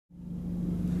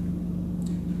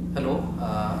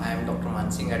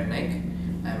Mansingh Underwent.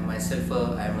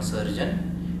 I am a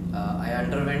surgeon. I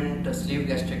underwent a sleeve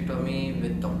gastrectomy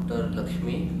with Dr.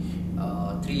 Lakshmi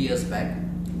 3 years back.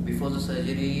 Before the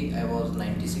surgery, I was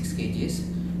 96 kgs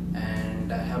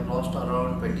and I have lost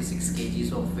around 26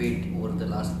 kgs of weight over the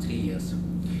last 3 years.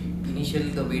 Initially,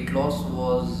 the weight loss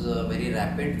was very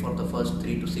rapid for the first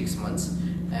 3 to 6 months,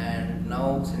 and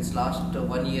now since last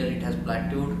 1 year it has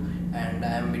plateaued and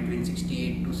I am between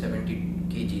 68 to 70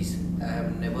 kgs. I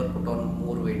have never put on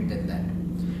more weight than that.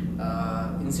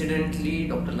 Incidentally,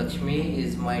 Dr. Lakshmi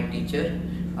is my teacher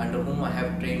under whom I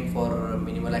have trained for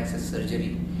minimal access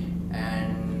surgery,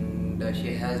 and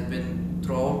she has been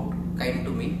throughout kind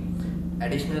to me.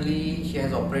 Additionally, she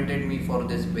has operated me for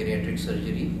this bariatric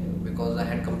surgery because I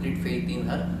had complete faith in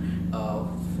her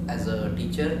as a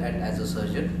teacher and as a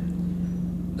surgeon.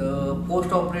 The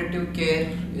post-operative care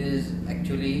is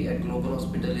actually at Global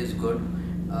Hospital is good.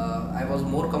 I was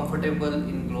more comfortable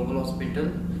in Global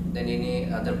Hospital than any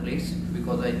other place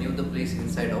because I knew the place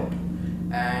inside out,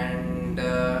 and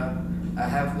I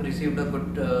have received a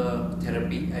good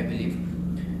therapy, I believe.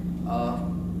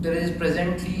 There is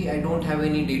presently I don't have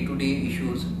any day-to-day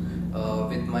issues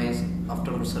with my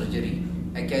after surgery.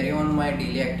 I carry on my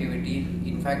daily activity.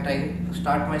 In fact, I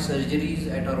start my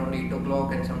surgeries at around 8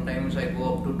 o'clock and sometimes I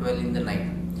go up to 12 in the night,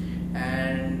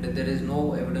 and there is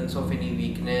no evidence of any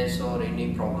weakness or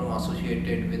any problem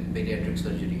associated with bariatric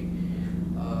surgery.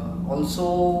 Also,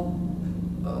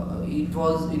 it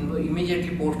was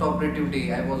immediately post-operative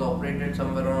day. I was operated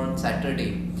somewhere on Saturday,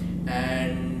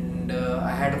 and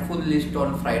I had a full list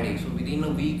on Friday. So within a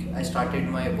week I started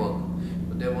my work.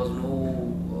 So there was no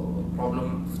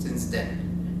problem since then.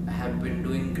 I have been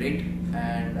doing great,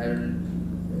 and I will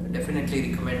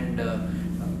definitely recommend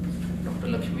Dr.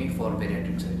 Lakshmi for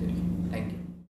bariatric surgery.